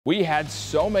We had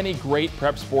so many great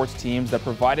prep sports teams that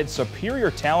provided superior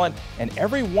talent, and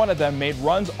every one of them made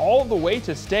runs all the way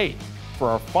to state. For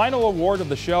our final award of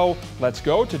the show, let's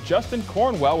go to Justin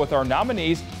Cornwell with our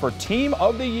nominees for Team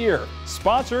of the Year,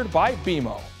 sponsored by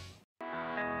BMO.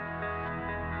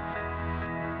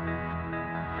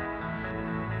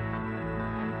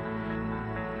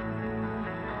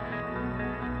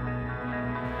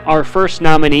 Our first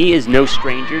nominee is no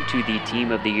stranger to the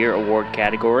Team of the Year award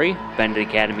category. Bennett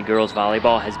Academy Girls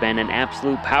Volleyball has been an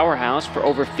absolute powerhouse for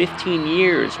over 15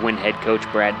 years when head coach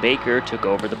Brad Baker took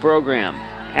over the program.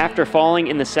 After falling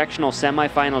in the sectional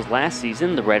semifinals last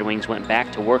season, the Red Wings went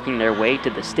back to working their way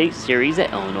to the state series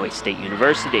at Illinois State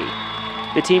University.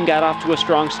 The team got off to a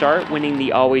strong start, winning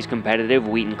the always competitive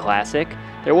Wheaton Classic.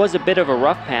 There was a bit of a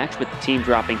rough patch with the team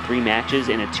dropping 3 matches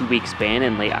in a 2-week span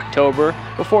in late October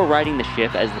before riding the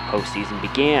ship as the postseason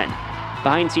began.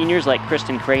 Behind seniors like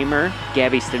Kristen Kramer,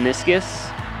 Gabby Staniskas,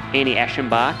 Annie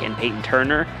Eschenbach, and Peyton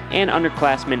Turner, and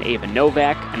underclassmen Ava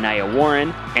Novak, Anaya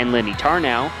Warren, and Lindy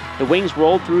Tarnow, the Wings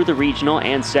rolled through the regional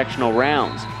and sectional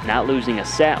rounds, not losing a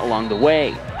set along the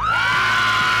way.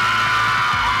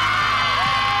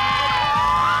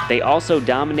 They also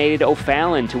dominated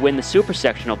O'Fallon to win the super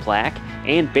sectional plaque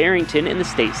and Barrington in the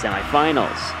state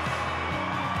semifinals.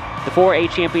 The 4A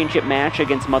championship match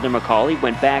against Mother McCauley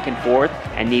went back and forth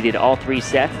and needed all 3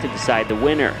 sets to decide the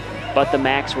winner, but the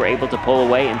Macs were able to pull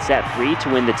away in set 3 to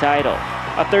win the title.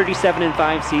 A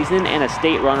 37-5 season and a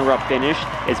state runner-up finish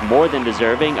is more than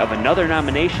deserving of another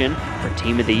nomination for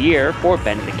Team of the Year for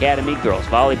Bennett Academy Girls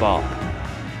Volleyball.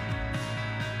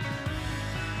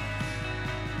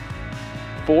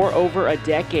 For over a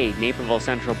decade, Naperville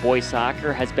Central Boys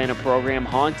Soccer has been a program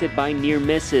haunted by near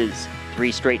misses.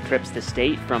 3 straight trips to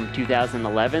state from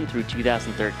 2011 through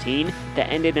 2013 that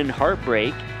ended in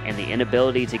heartbreak and the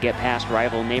inability to get past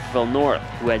rival Naperville North,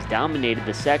 who has dominated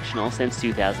the sectional since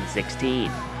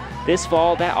 2016. This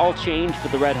fall, that all changed for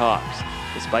the Red Hawks.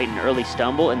 Despite an early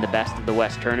stumble in the Best of the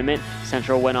West tournament,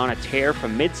 Central went on a tear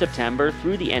from mid-September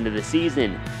through the end of the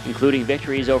season, including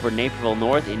victories over Naperville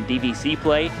North in DVC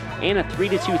play and a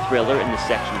 3-2 thriller in the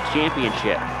sectional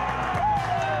championship.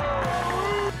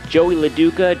 Joey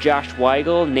LaDuca, Josh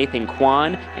Weigel, Nathan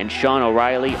Kwan, and Sean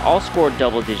O'Reilly all scored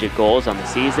double-digit goals on the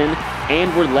season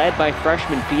and were led by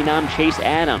freshman phenom Chase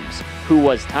Adams, who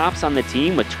was tops on the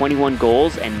team with 21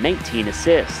 goals and 19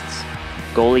 assists.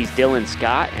 Goalies Dylan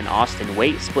Scott and Austin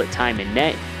Waite split time in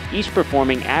net, each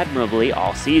performing admirably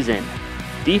all season.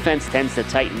 Defense tends to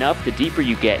tighten up the deeper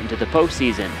you get into the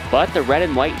postseason, but the Red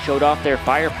and White showed off their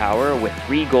firepower with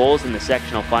 3 goals in the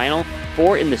sectional final,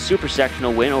 4 in the super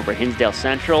sectional win over Hinsdale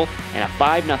Central, and a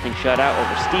 5-0 shutout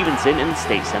over Stevenson in the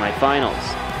state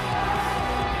semifinals.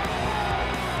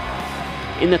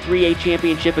 In the 3A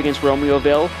championship against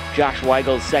Romeoville, Josh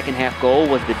Weigel's second-half goal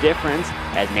was the difference,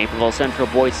 as Naperville Central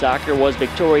Boys Soccer was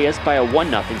victorious by a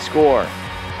 1-0 score.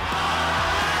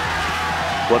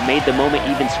 What made the moment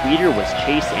even sweeter was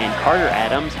Chase and Carter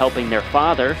Adams helping their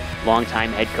father,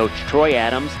 longtime head coach Troy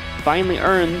Adams, finally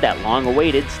earn that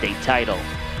long-awaited state title.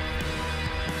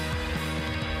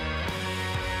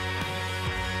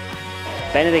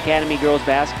 Bennett Academy Girls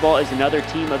Basketball is another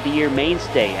Team of the Year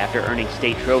mainstay after earning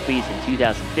state trophies in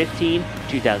 2015,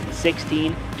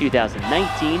 2016,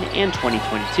 2019, and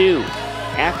 2022.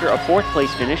 After a 4th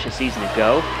place finish a season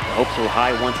ago, the hopes were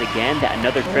high once again that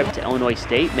another trip to Illinois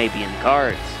State may be in the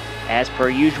cards. As per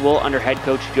usual, under head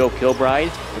coach Joe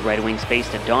Kilbride, the Red Wings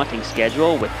faced a daunting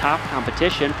schedule with top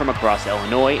competition from across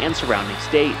Illinois and surrounding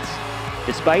states.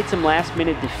 Despite some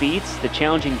last-minute defeats, the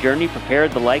challenging journey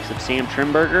prepared the likes of Sam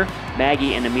Trimberger,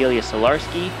 Maggie and Amelia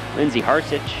Solarski, Lindsay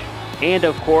Hartich, and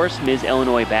of course Ms.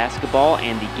 Illinois Basketball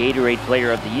and the Gatorade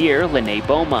Player of the Year, Lene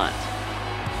Beaumont.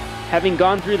 Having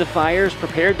gone through the fires,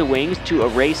 prepared the Wings to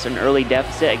erase an early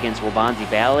deficit against Waubonsie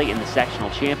Valley in the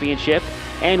sectional championship,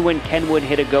 and when Kenwood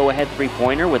hit a go-ahead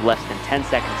 3-pointer with less than 10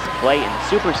 seconds to play in the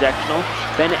super sectional,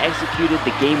 Bennett executed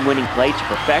the game-winning play to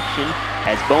perfection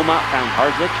as Beaumont found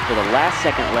Hartich for the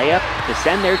last-second layup to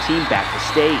send their team back to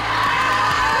state.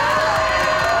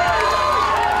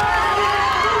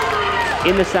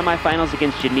 In the semifinals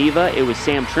against Geneva, it was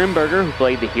Sam Trimberger who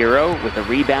played the hero with a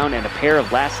rebound and a pair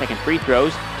of last-second free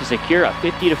throws to secure a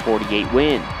 50-48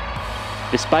 win.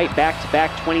 Despite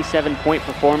back-to-back 27-point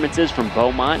performances from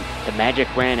Beaumont, the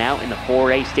Magic ran out in the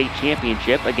 4A state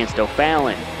championship against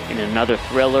O'Fallon in another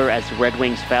thriller as the Red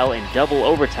Wings fell in double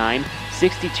overtime,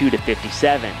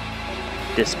 62-57.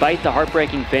 Despite the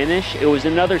heartbreaking finish, it was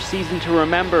another season to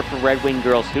remember for Red Wing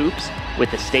girls hoops, with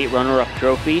the state runner-up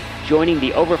trophy joining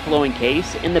the overflowing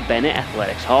case in the Bennett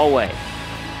Athletics hallway.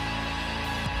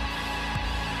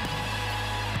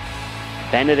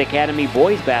 Bennett Academy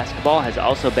boys basketball has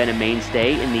also been a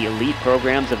mainstay in the elite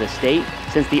programs of the state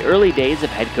since the early days of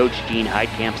head coach Gene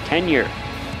Heidkamp's tenure.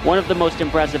 One of the most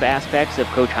impressive aspects of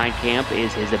Coach Heidkamp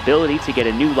is his ability to get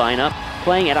a new lineup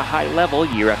playing at a high level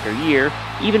year after year,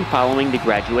 even following the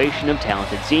graduation of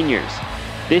talented seniors.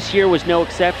 This year was no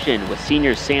exception, with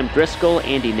seniors Sam Driscoll,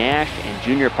 Andy Nash, and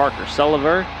junior Parker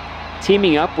Sullivan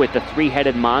teaming up with the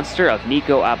three-headed monster of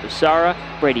Nico Abusara,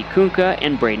 Brady Kunka,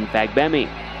 and Braden Fagbemi.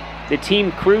 The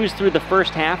team cruised through the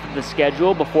first half of the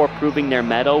schedule before proving their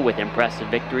mettle with impressive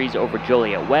victories over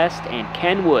Joliet West and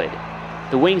Kenwood.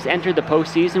 The Wings entered the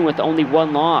postseason with only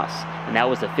one loss, and that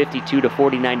was a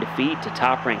 52-49 defeat to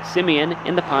top-ranked Simeon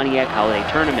in the Pontiac Holiday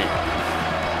Tournament.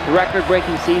 The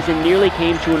record-breaking season nearly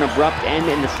came to an abrupt end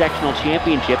in the sectional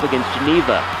championship against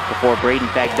Geneva before Braden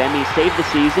Fagbemi saved the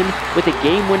season with a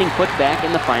game-winning putback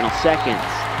in the final seconds.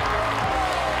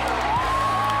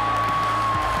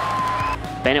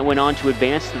 Bennett went on to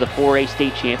advance to the 4A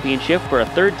state championship for a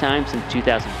third time since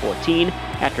 2014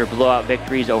 after blowout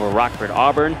victories over Rockford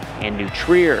Auburn and New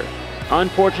Trier.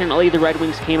 Unfortunately, the Red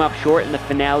Wings came up short in the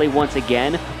finale once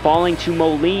again, falling to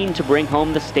Moline to bring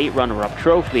home the state runner-up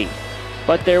trophy.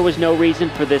 But there was no reason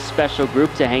for this special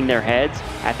group to hang their heads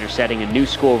after setting a new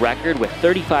school record with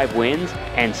 35 wins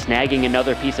and snagging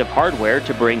another piece of hardware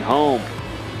to bring home.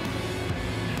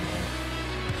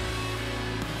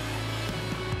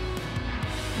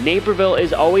 Naperville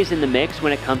is always in the mix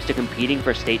when it comes to competing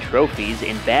for state trophies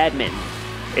in badminton.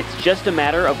 It's just a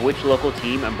matter of which local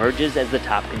team emerges as the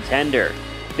top contender.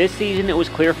 This season it was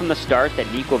clear from the start that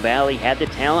Neuqua Valley had the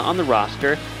talent on the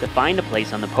roster to find a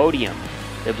place on the podium.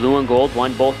 The Blue and Gold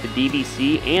won both the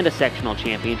DVC and a sectional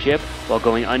championship while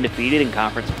going undefeated in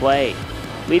conference play.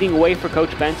 Leading away for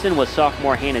Coach Benson was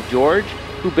sophomore Hannah George,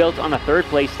 who built on a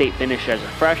third-place state finish as a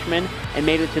freshman and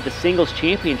made it to the singles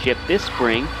championship this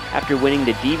spring after winning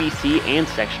the DVC and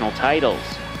sectional titles.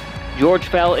 George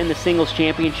fell in the singles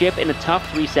championship in a tough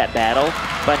three-set battle,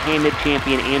 but handed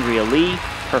champion Andrea Lee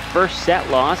her first set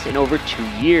loss in over 2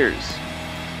 years.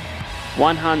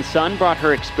 Wanhan Sun brought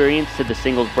her experience to the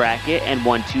singles bracket and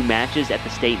won 2 matches at the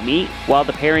state meet, while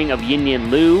the pairing of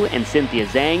Yinyin Liu and Cynthia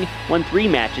Zhang won 3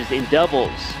 matches in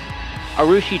doubles.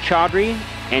 Arushi Chaudhry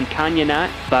and Kanyanat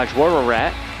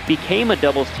Bajwararat became a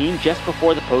doubles team just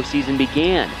before the postseason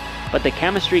began, but the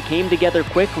chemistry came together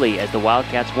quickly as the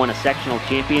Wildcats won a sectional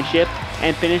championship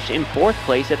and finished in 4th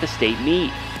place at the state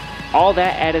meet. All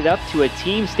that added up to a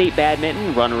Team State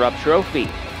Badminton runner-up trophy,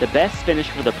 the best finish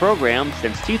for the program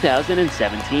since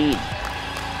 2017.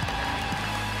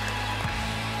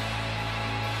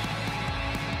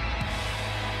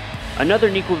 Another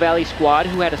Neuqua Valley squad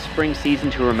who had a spring season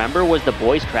to remember was the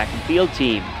boys track and field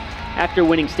team. After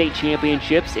winning state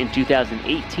championships in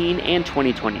 2018 and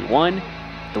 2021,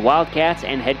 the Wildcats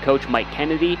and head coach Mike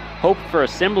Kennedy hoped for a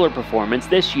similar performance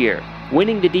this year.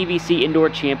 Winning the DVC Indoor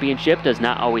Championship does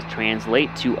not always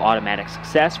translate to automatic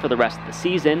success for the rest of the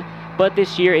season, but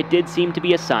this year it did seem to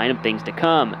be a sign of things to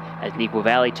come, as Neuqua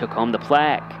Valley took home the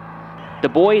plaque. The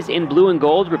boys in blue and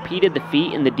gold repeated the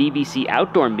feat in the DVC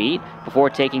outdoor meet before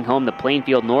taking home the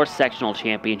Plainfield North Sectional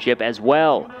Championship as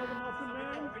well.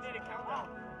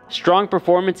 Strong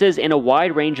performances in a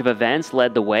wide range of events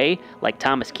led the way, like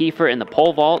Thomas Kiefer in the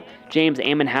pole vault, James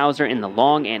Ammenhauser in the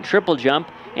long and triple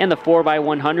jump, and the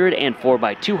 4x100 and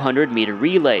 4x200 meter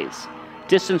relays.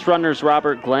 Distance runners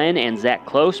Robert Glenn and Zach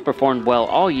Close performed well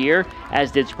all year,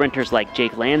 as did sprinters like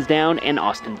Jake Lansdowne and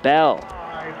Austin Bell.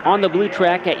 On the blue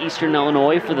track at Eastern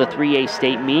Illinois for the 3A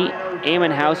state meet,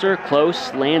 Ammenhauser,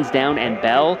 Close, Lansdowne, and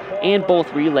Bell, and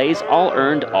both relays all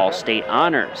earned all-state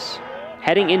honors.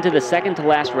 Heading into the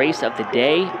second-to-last race of the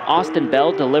day, Austin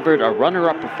Bell delivered a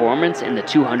runner-up performance in the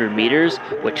 200 meters,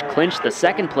 which clinched the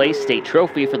second-place state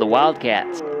trophy for the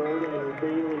Wildcats.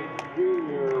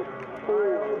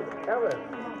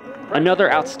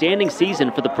 Another outstanding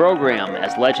season for the program,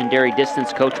 as legendary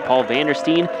distance coach Paul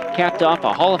Vanderstein capped off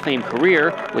a Hall of Fame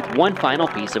career with one final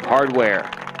piece of hardware.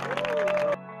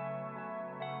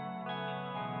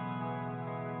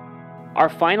 Our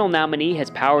final nominee has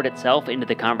powered itself into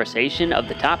the conversation of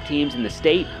the top teams in the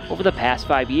state over the past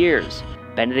 5 years.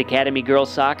 Bennett Academy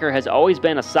Girls Soccer has always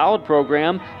been a solid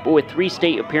program, but with 3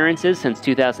 state appearances since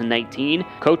 2019,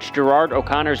 Coach Gerard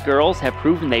O'Connor's girls have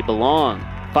proven they belong.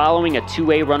 Following a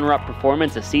 2A runner-up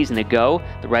performance a season ago,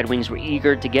 the Red Wings were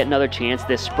eager to get another chance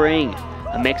this spring.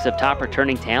 A mix of top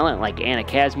returning talent like Anna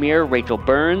Casimir, Rachel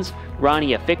Burns,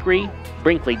 Rania Fikri,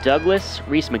 Brinkley Douglas,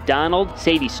 Reese McDonald,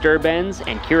 Sadie Sturbens,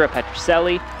 and Kira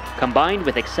Petroselli, combined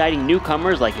with exciting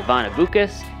newcomers like Ivana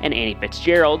Vukas and Annie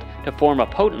Fitzgerald to form a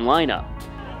potent lineup.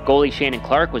 Goalie Shannon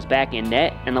Clark was back in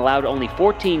net and allowed only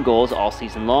 14 goals all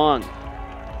season long.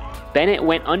 Bennett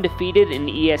went undefeated in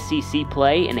ESCC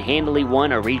play and handily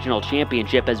won a regional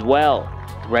championship as well.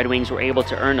 The Red Wings were able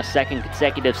to earn a second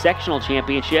consecutive sectional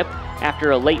championship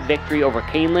after a late victory over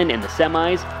Canelan in the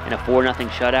semis and a 4-0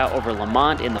 shutout over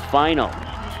Lamont in the final.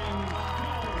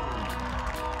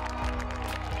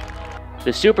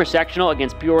 The Super Sectional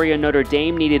against Peoria Notre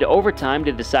Dame needed overtime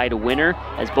to decide a winner,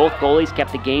 as both goalies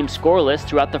kept the game scoreless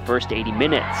throughout the first 80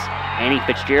 minutes. Annie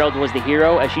Fitzgerald was the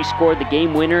hero as she scored the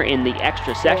game winner in the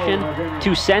extra session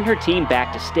to send her team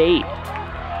back to state.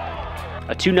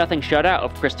 A 2-0 shutout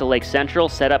of Crystal Lake Central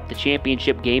set up the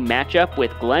championship game matchup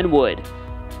with Glenwood.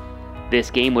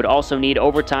 This game would also need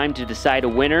overtime to decide a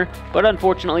winner, but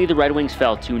unfortunately the Red Wings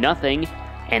fell 2-0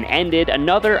 and ended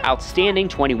another outstanding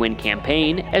 20-win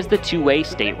campaign as the 2A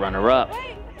state runner-up.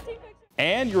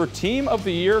 And your team of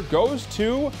the year goes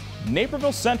to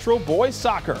Naperville Central Boys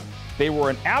Soccer. They were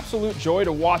an absolute joy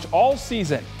to watch all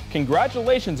season.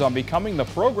 Congratulations on becoming the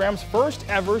program's first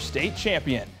ever state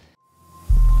champion.